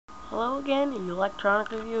Hello again,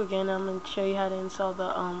 electronic review again. I'm going to show you how to install the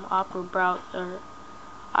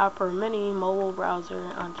Opera Mini mobile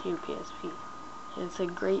browser onto your PSP. It's a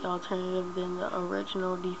great alternative than the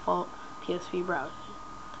original default PSP browser.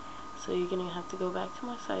 So you're going to have to go back to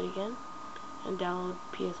my site again and download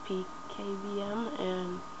PSP KVM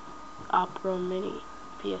and Opera Mini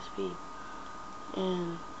PSP.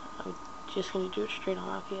 And I'm just going to do it straight on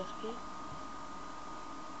my PSP.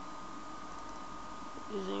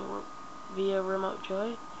 Using via remote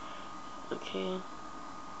joy. Okay.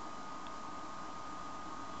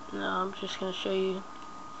 Now I'm just going to show you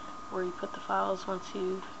where you put the files once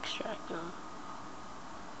you extract them.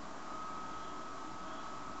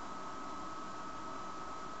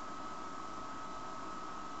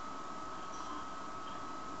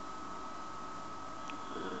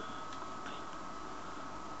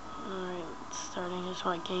 Alright, starting. Here's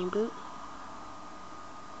my game boot.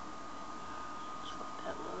 Just let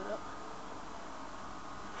that load up.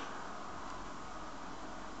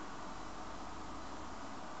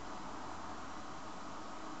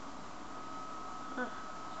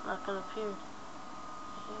 It's not gonna appear.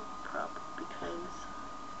 Probably because,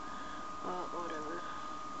 well, whatever.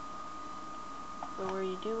 But where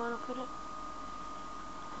you do want to put it,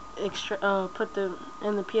 put in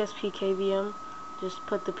the PSP KVM. Just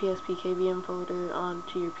put the PSP KVM folder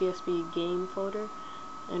onto your PSP game folder,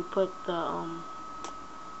 and put the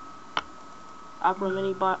Opera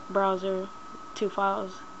Mini browser, 2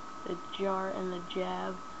 files, the jar and the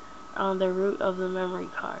jab, on the root of the memory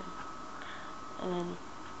card. And then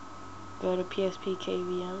go to PSP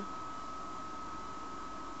KVM.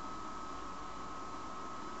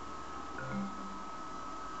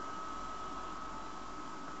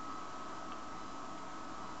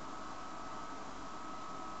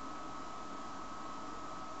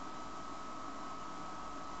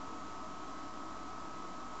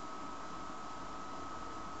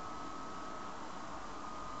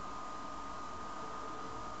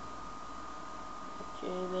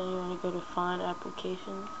 Okay, then you want to go to Find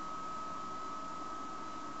Applications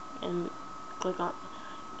and click on,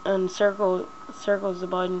 and circle is the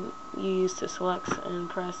button you use to select, and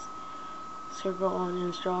press circle on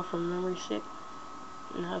install from memory stick,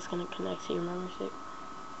 and that's going to connect to your memory stick.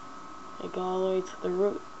 And go all the way to the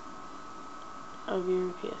root of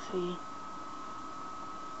your PSP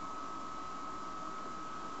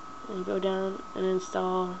and go down and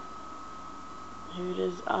install. Here it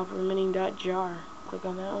is, operamini.jar. Click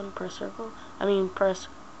on that one, press press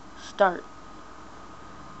start.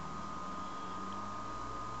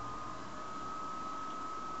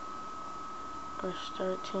 Press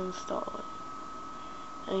start to install it.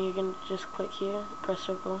 And you're going to just click here, press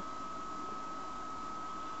circle.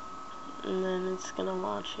 And then it's going to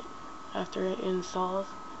launch it after it installs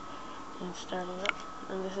and starting up.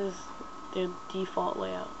 And this is the default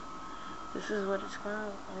layout. This is what it's going to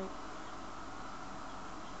look like.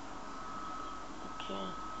 Okay.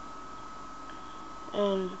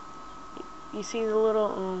 And you see the little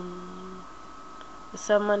the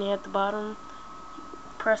sub money at the bottom.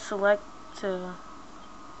 Press select to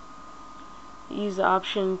use the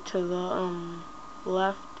option to the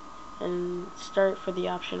left, and start for the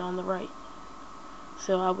option on the right.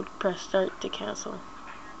 So I would press start to cancel.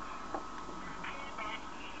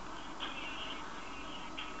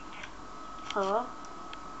 Hello?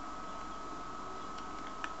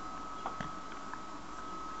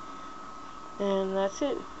 And that's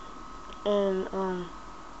it. And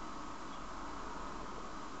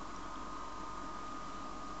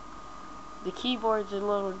the keyboard's a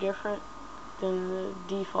little different than the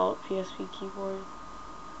default PSP keyboard.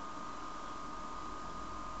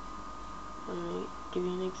 Let me give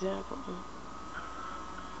you an example.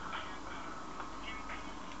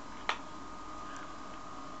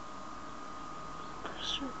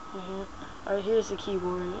 Alright, here's the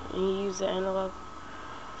keyboard, and you use the analog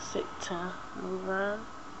stick to move around.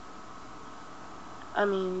 I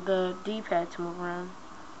mean the D-pad to move around.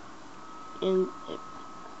 And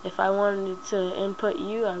if I wanted to input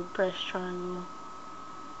U, I would press triangle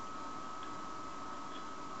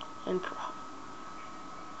and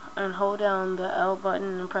hold down the L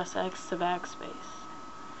button and press X to backspace.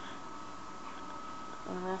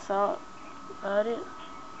 And that's all about it.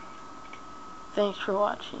 Thanks for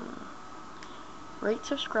watching. Rate,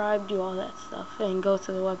 subscribe, do all that stuff, and go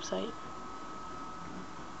to the website.